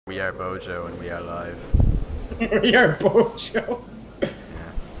We are Bojo and we are live. We are Bojo. Yes.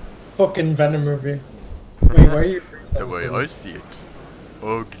 Fucking Venom movie. Wait, why are you? The way I see it,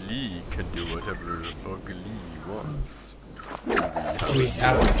 Ugly can do whatever Ugly wants. We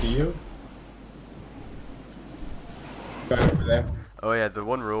have it to you. Go over there. Oh yeah, the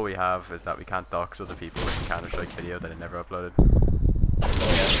one rule we have is that we can't dox other people in Counter-Strike video that I never uploaded.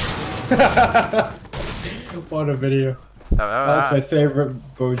 What a video. That was my favorite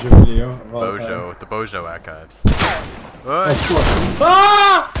Bojo video of all Bojo, time. the Bojo archives. Oh, Oi!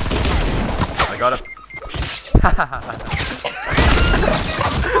 ah! I got him.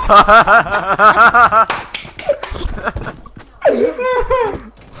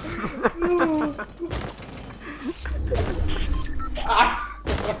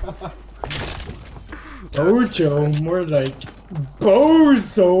 Bojo, more like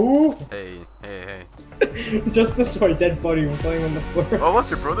Bozo. Hey. Just as my dead body was lying on the floor. Oh, what's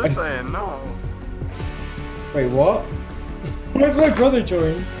your brother saying? No. Wait, what? Where's my brother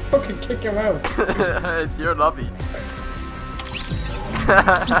join? Fucking kick him out. It's your lobby.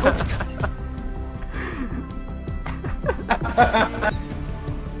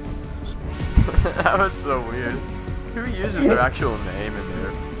 That was so weird. Who uses their actual name in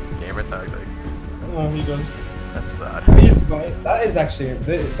their gamer tag? Like, Oh, he does. that's sad. That is actually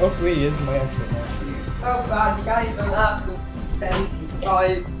Ugly is my actual name. Oh god, you can't even laugh.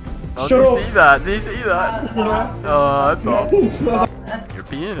 75. Oh, Shut do you up. see that? Do you see that? Yeah. Oh, that's awful. You're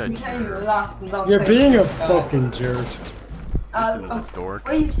being a You can't even jerk. laugh and not You're say being a God. fucking jerk. Listen to the dork.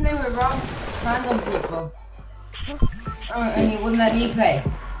 Why are you playing with random people? Oh, and you wouldn't let me play.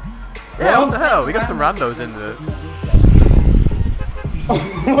 Yeah, what the hell? We got some randos in the...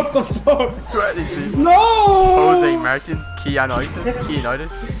 What the fuck? Who are these people? No! Jose Martins,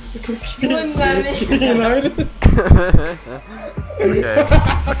 Keanitis. You wouldn't let me. United?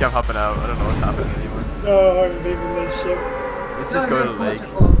 Okay, I'm hopping out. I don't know what's happening anymore. No, I'm leaving this ship. Let's just go to the lake.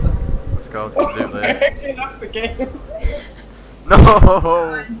 Let's go to the I lake. actually left the game.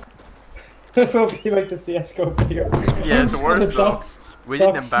 No! This will be like the CSGO video. Yeah, it's I'm just worse gonna though. dox- We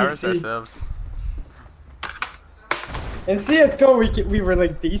didn't dox embarrass CC. ourselves. In CSGO we were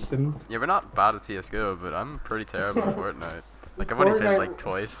like decent. Yeah, we're not bad at CSGO, but I'm pretty terrible at Fortnite. Like, I've only played Fortnite- like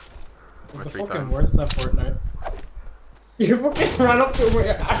twice. Or The 3 fucking times. worst at Fortnite. You fucking ran up to him with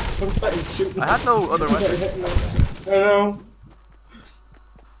your axe and started shooting. I had no other weapons. I know.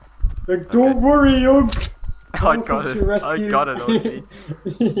 Like, don't worry, Ugg. I got it. I got it, OG.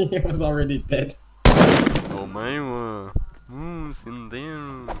 He was already dead. Oh my god. Sitting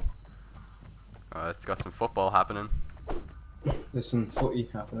down. It's got some football happening. There's some footy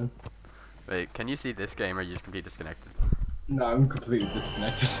happening. Wait, can you see this game or are you just completely disconnected? No, I'm completely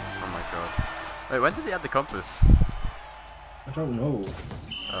disconnected. Oh my god. Wait, when did they add the compass? I don't know.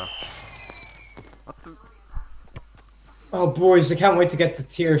 Oh. What the? Oh boys, I can't wait to get to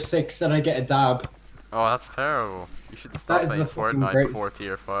tier 6 and I get a dab. Oh, that's terrible. You should stop is playing the fucking Fortnite great- before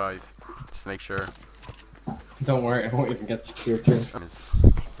tier 5. Just to make sure. Don't worry, I won't even get to tier 3. It's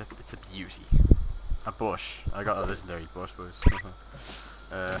a beauty. A bush. I got a legendary bush. What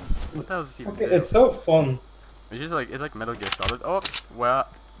the hell is this even Okay, do? it's so fun. It's just like, it's like Metal Gear Solid. Oh, well.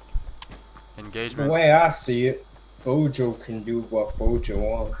 The Engagement. way I see it, Bojo can do what Bojo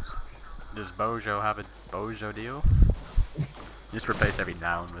wants. Does Bojo have a Bojo deal? Just replace every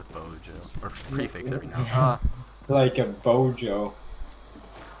noun with Bojo. Or prefix every noun. Ah. Like a Bojo.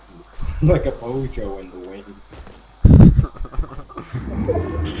 Like a Bojo in the wing.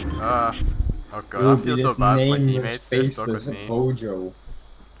 Oh god, I feel so bad for my teammates. They're stuck with Faceless me. Bojo.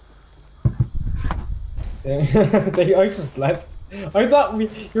 I just left. I thought you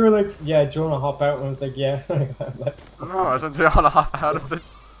were like, yeah, do you wanna hop out? And I was like, yeah. I left. No, I was trying to hop out of it.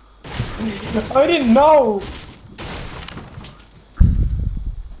 I didn't know!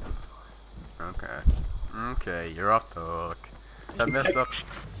 Okay, you're off the hook. I messed up.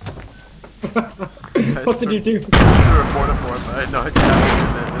 What did you do? I report a Fortnite. No, it's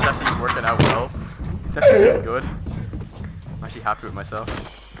actually working out well. It's actually really good. I'm actually happy with myself.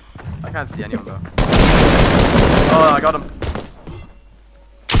 I can't see anyone though. Oh, I got him.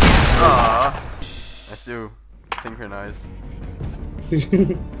 Ah, I still synchronized.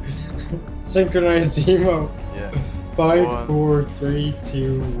 Synchronized emo. Yeah. 5, One. 4, 3,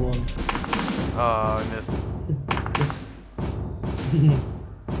 2, 1. Oh, I missed.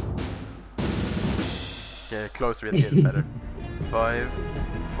 Okay, closer we have to get it better. 5,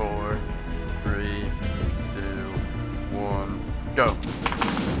 4, 3, 2, 1, go.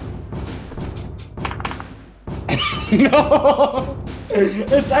 No!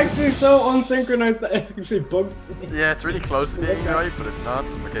 It's actually so unsynchronized that it actually bugs me. Yeah, it's really close to being right, but it's not.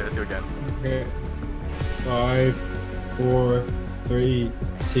 Okay, let's go again. Okay. 5, 4, 3,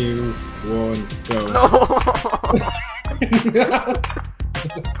 2, 1, go. No!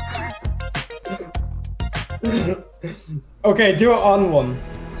 Okay, do it on one.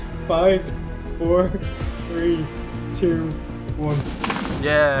 5, 4, 3, 2, 1.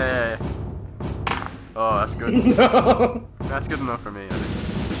 Yeah. Oh, that's good. No! That's good enough for me, I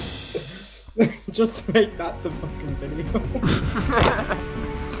think. Just make that the fucking video.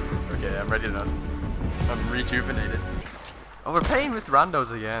 Okay, I'm ready now. I'm rejuvenated. Oh, we're playing with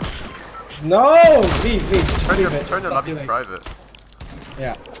randos again. No! Leave. Turn the lobby to private.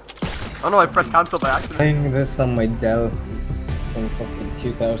 Yeah. Oh no, I pressed cancel by accident. Playing this on my Dell from fucking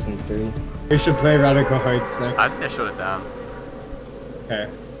 2003. We should play Radical Heights next. I think they shut it down. Okay.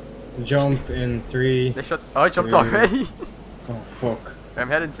 Jump in 3. They shut. Oh, I jumped already. Oh fuck. I'm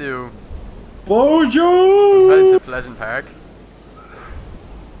heading to Bojo! Pleasant Park.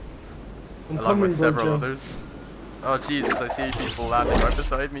 I'm Along coming, with several Bojo. others. Oh Jesus, I see people landing right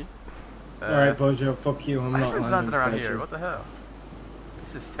beside me. Alright, Bojo, fuck you. I'm not everyone's landing landing around beside here. you. What the hell?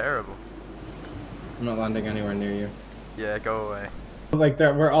 This is terrible. I'm not landing anywhere near you. Yeah, go away. Like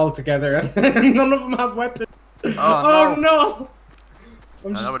that, we're all together and none of them have weapons. Oh, no!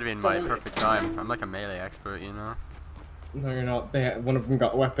 That would have been my perfect time. I'm like a melee expert, you know. No, you're not. One of them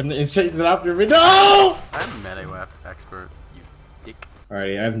got a weapon. He's chasing after me. No! I'm a melee expert, you dick.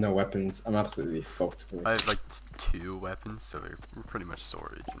 Alrighty, I have no weapons. I'm absolutely fucked. I have like 2 weapons, so we're pretty much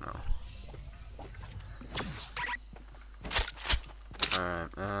sorted, you know. Alright,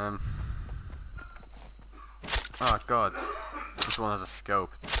 oh god. This one has a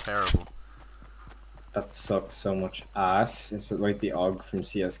scope. It's terrible. That sucks so much ass. Is it like the Ugg from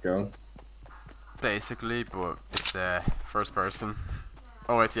CSGO? Basically, but it's first person.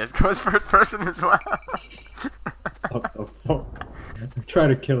 Oh wait, CSGO is first person as well. What the fuck? I tried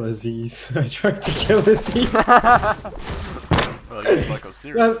to kill Aziz. I tried to kill Aziz. Well, he's like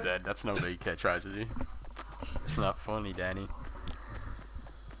Osiris dead. That's no big tragedy. It's not funny, Danny.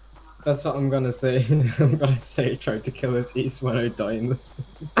 That's what I'm gonna say. I'm gonna say I tried to kill Aziz when I die in this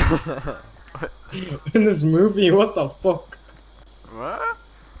in this movie. What the fuck? What?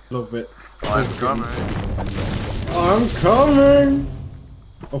 Love it. I'm coming. I'm coming.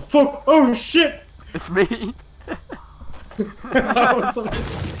 Oh fuck! Oh shit! It's me.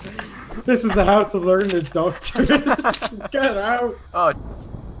 This is a house of learned doctors. Get out! Oh,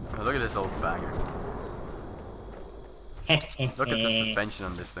 look at this old banger. Look at the suspension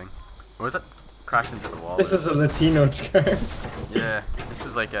on this thing. What was it? Crashed into the wall. This is a Latino car. Yeah, this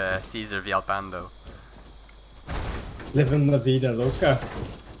is like a Caesar Villalpando. Living la vida loca.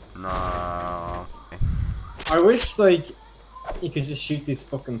 No. I wish like you could just shoot these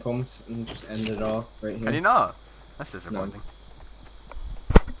fucking pumps and just end it all right here. Can you not? That's disappointing.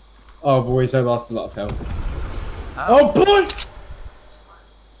 Oh boys, I lost a lot of health. Ow. Oh boy!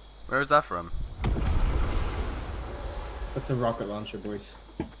 Where is that from? That's a rocket launcher, boys.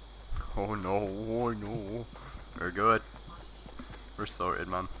 Oh no, oh no. We're good. We're sorted,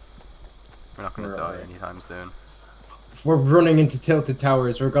 man. We're not gonna die anytime soon. We're running into tilted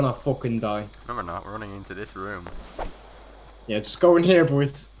towers. We're gonna fucking die. No, we're not. We're running into this room. Yeah, just go in here,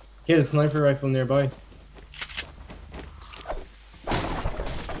 boys. Here's a sniper rifle nearby.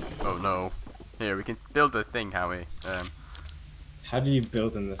 Oh no. Here, we can build a thing, can't we? How do you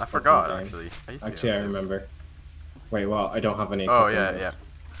build in this? I fucking forgot, game? actually. I used to be Actually, I able to. remember. Wait, what? I don't have any. Oh, equipment yeah, yet. yeah.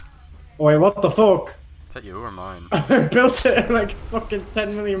 Oh, wait, what the fuck? Is that you or mine? I built it like fucking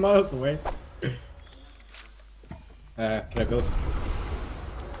 10 million miles away. Can I build?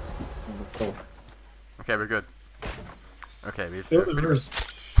 Oh, fuck. Okay, we're good. Okay, we've... Build the roof.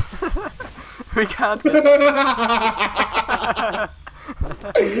 We can't...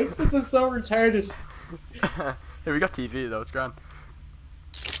 This is so retarded. Hey, we got TV though, it's grand.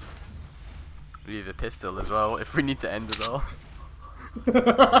 We have a pistol as well, if we need to end it all.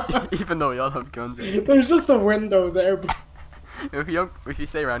 Even though we all have guns. There's just a window there. If you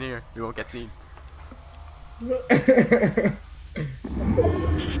stay around here, we won't get seen.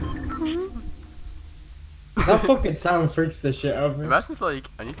 That fucking sound freaks the shit out of me. Imagine if like,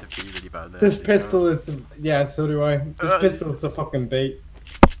 I need to pee really bad there. This pistol is the... Yeah, so do I. This pistol is the fucking bait.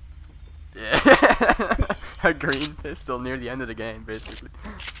 Yeah. A green pistol near the end of the game, basically.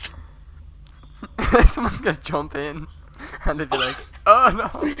 Someone's gonna jump in, and they'd be like, "Oh no!"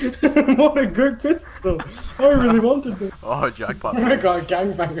 What a good pistol! I really wanted this. Oh, jackpot! I gotta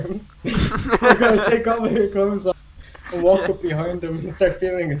gangbang him. I gotta take all my clothes off and walk up behind him and start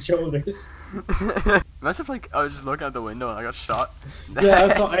feeling his shoulders. Imagine if like I was just looking out the window and I got shot. Yeah,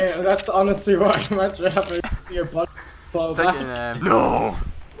 that's honestly what I imagine happening. Your blood fall back. No!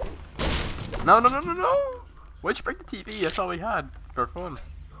 No! Why'd you break the TV? That's all we had for fun.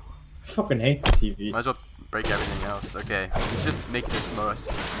 I fucking hate the TV. Might as well break everything else. Okay, let's just make this most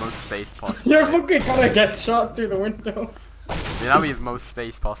space possible. You're right? fucking gonna get shot through the window. Yeah, now we have most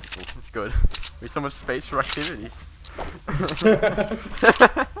space possible. It's good. We have so much space for activities.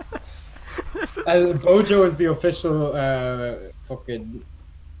 As Bojo is the official fucking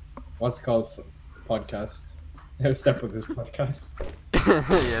what's it called podcast. Step with this podcast.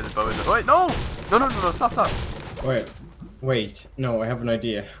 Yeah, the bow is. Wait, no! No! Stop! Wait. No, I have an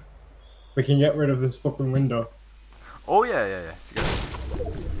idea. We can get rid of this fucking window. Oh yeah.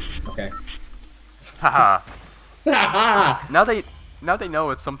 Okay. Haha. Haha! Now they know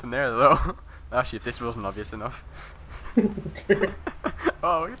it's something there though. Actually, if this wasn't obvious enough.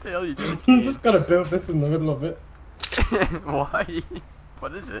 Oh, what the hell are you doing? You just gotta build this in the middle of it. Why?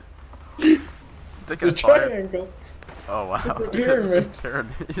 What is it? It's a triangle. Oh wow. It's a pyramid. It's a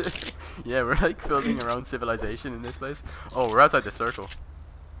pyramid. Yeah, we're like building our own civilization in this place. Oh, we're outside the circle.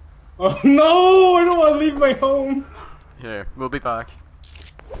 Oh no! I don't want to leave my home. Here, we'll be back.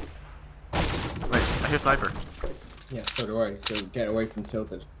 Wait, I hear sniper. Yeah, so do I. So get away from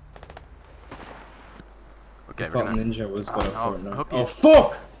tilted. Okay, I we're thought gonna. Ninja was good at I Fortnite. hope Oh he's-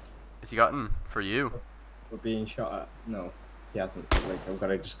 fuck! Has he gotten for you? We're being shot at. No, he hasn't. Like I've got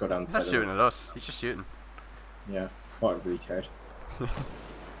to just go down the He's side. not shooting at us. He's just shooting. Yeah, what a retard.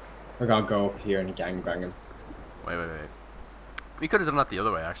 We're gonna go up here and gangbang him. Wait. We could have done that the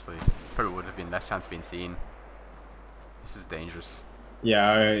other way actually. Probably would have been less chance of being seen. This is dangerous.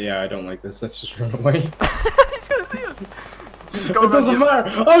 Yeah, I don't like this. Let's just run away. He's gonna see us. It doesn't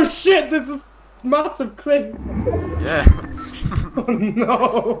matter. Oh shit! There's a massive cliff. Yeah. Oh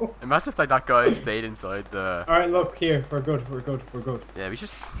no. Imagine if like that guy stayed inside the. All right, look here. We're good. Yeah, we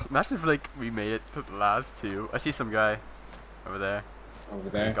just imagine if like we made it to the last two. I see some guy over there. Over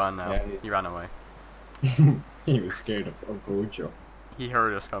there. He's gone now. Yeah, He ran away. he was scared of Bojo. He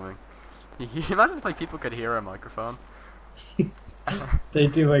heard us coming. Imagine if like people could hear our microphone.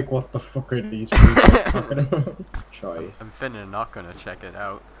 They'd be like, what the fuck are these people talking about? Try. I'm finna not gonna check it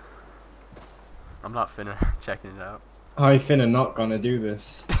out. I'm not finna checking it out. I finna not gonna do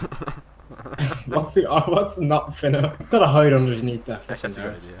this. What's not finna? Gotta hide underneath that That's fucking a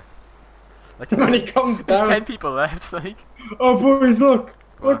good house. idea. Like, When he comes there's down. 10 people left, like. Oh boys, look!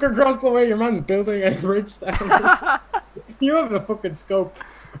 What? Look across the way, your man's building a bridge down. You have a fucking scope.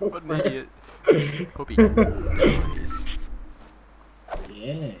 Go What for an it. idiot. Hope he dies.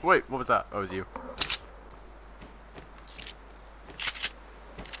 Yeah. Wait, what was that? Oh, it was you.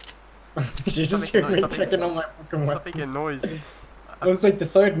 Did you just making hear noise, me stop checking making- on my fucking Stop weapon? making noise. I was like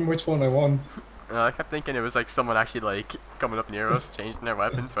deciding which one I want. I kept thinking it was like someone actually like coming up near us, changing their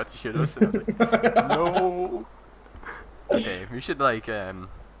weapons, about to shoot us, and I was like, no. Okay, we should like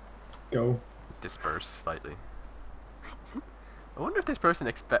Go. disperse slightly. I wonder if this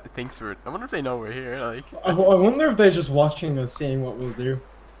person thinks we're. I wonder if they know we're here. Like, I wonder if they're just watching us, seeing what we'll do.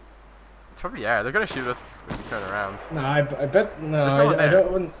 probably yeah. They're gonna shoot us when we turn around. Nah, I bet. No, There's someone there.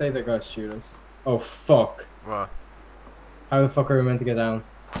 wouldn't say they're gonna shoot us. Oh fuck. Well, How the fuck are we meant to get down?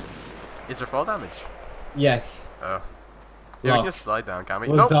 is there fall damage? Yes. Oh. Yeah, we can Lots. just slide down, can't we?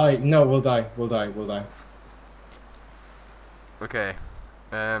 We'll Nope. die. No, we'll die. Okay.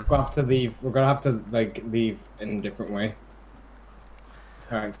 We'll have to leave. We're gonna have to like leave in a different way.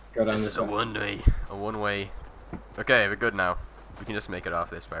 Alright, go down This this is a way. one-way. A one-way. Okay, we're good now. We can just make it off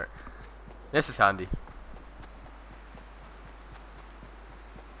this part. This is handy.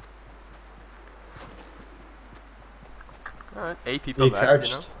 Alright, 8 people You left, you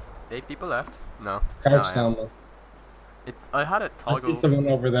know? crouched. 8 people left? No. Crouch no, I am. down though. I had it I see toggled. someone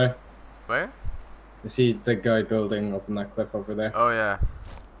over there. Where? You see the guy building up on that cliff over there. Oh yeah.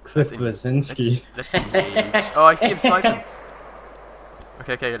 Cliff in- Blazinski. Let's engage. Oh, I see him sniping.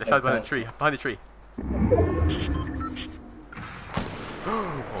 Okay, let's hide behind the tree. Behind the tree.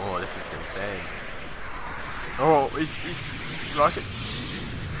 Oh, this is insane. Oh, he's rocket.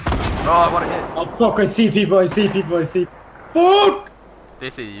 Oh, what a hit. Oh fuck, I see people. Fuck! They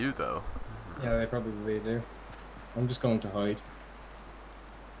see you though. Yeah, they probably do. I'm just going to hide.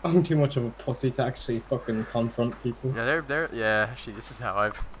 I'm too much of a pussy to actually fucking confront people. Yeah, yeah, actually, this is how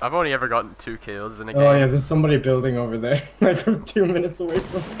I've only ever gotten 2 kills in a game. Oh yeah, there's somebody building over there. Like I'm 2 minutes away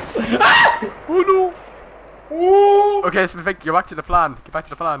from Oh no! Oh! Okay, so Vic, you're back to the plan. Get back to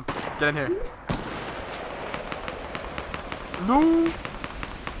the plan. Get in here. No!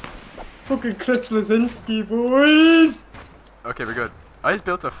 Fucking Cliff Blazinski, boys! Okay, we're good. I just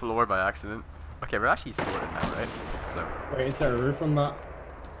built a floor by accident. Okay, we're actually sorted now, right? So. Wait, is there a roof on that?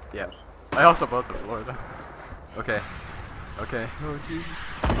 Yeah. I also built the floor though. Okay. Okay. Oh Jesus.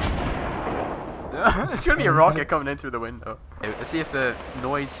 It's gonna be a rocket coming in through the window. Okay, let's see if the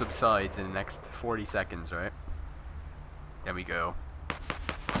noise subsides in the next 40 seconds, right? There we go.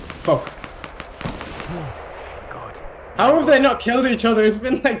 Fuck. Oh my god. How have they not killed each other? It's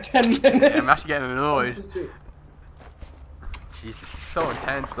been like 10 minutes. Yeah, I'm actually getting annoyed. Jeez, this is so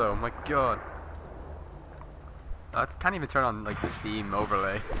intense though, my god. I can't even turn on like the Steam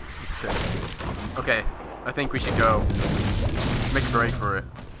overlay. Okay, I think we should go. Make a break for it.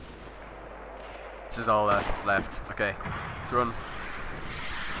 This is all that's left. Okay, let's run.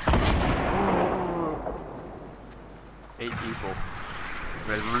 Ooh. 8 people.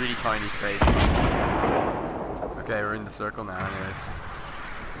 With a really tiny space. Okay, we're in the circle now anyways.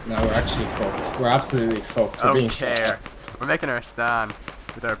 No, we're actually fucked. We're absolutely fucked. I don't care. We're making our stand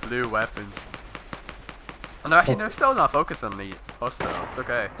with our blue weapons. Oh, no, actually, they're still not focused on us though. It's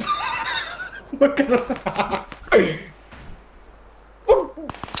okay. Look at that. Oh,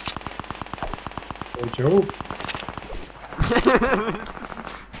 Joe.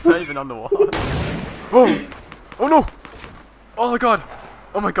 It's not even on the wall. Oh! Oh no! Oh my god!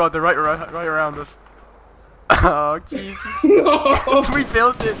 Oh my god, they're right around us. Oh Jesus! No! We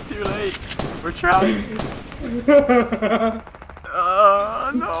built it too late. We're trapped.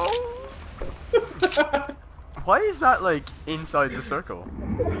 No! Why is that like inside the circle?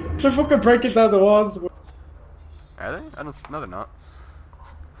 They're fucking breaking down the walls. Are they? I don't. No, they're not.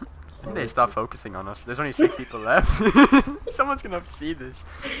 I think they stopped focusing on us. There's only 6 people left. Someone's gonna see this.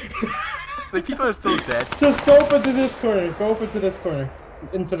 Like people are still dead. Just go up into this corner. Go up into this corner.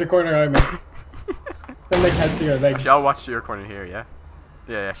 Into the corner I'm in. Then they can't see your legs. Actually, I'll watch your corner here. Yeah.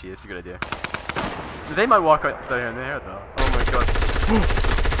 Yeah, actually, that's a good idea. They might walk out down there though. Oh my god.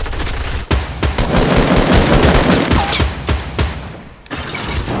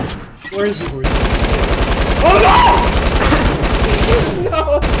 Where is he, boy? Oh no!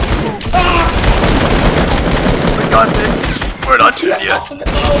 No! Ah! We got this! We're not shooting yet!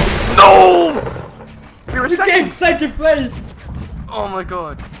 No! No! We were second place! Oh my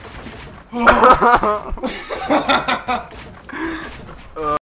god.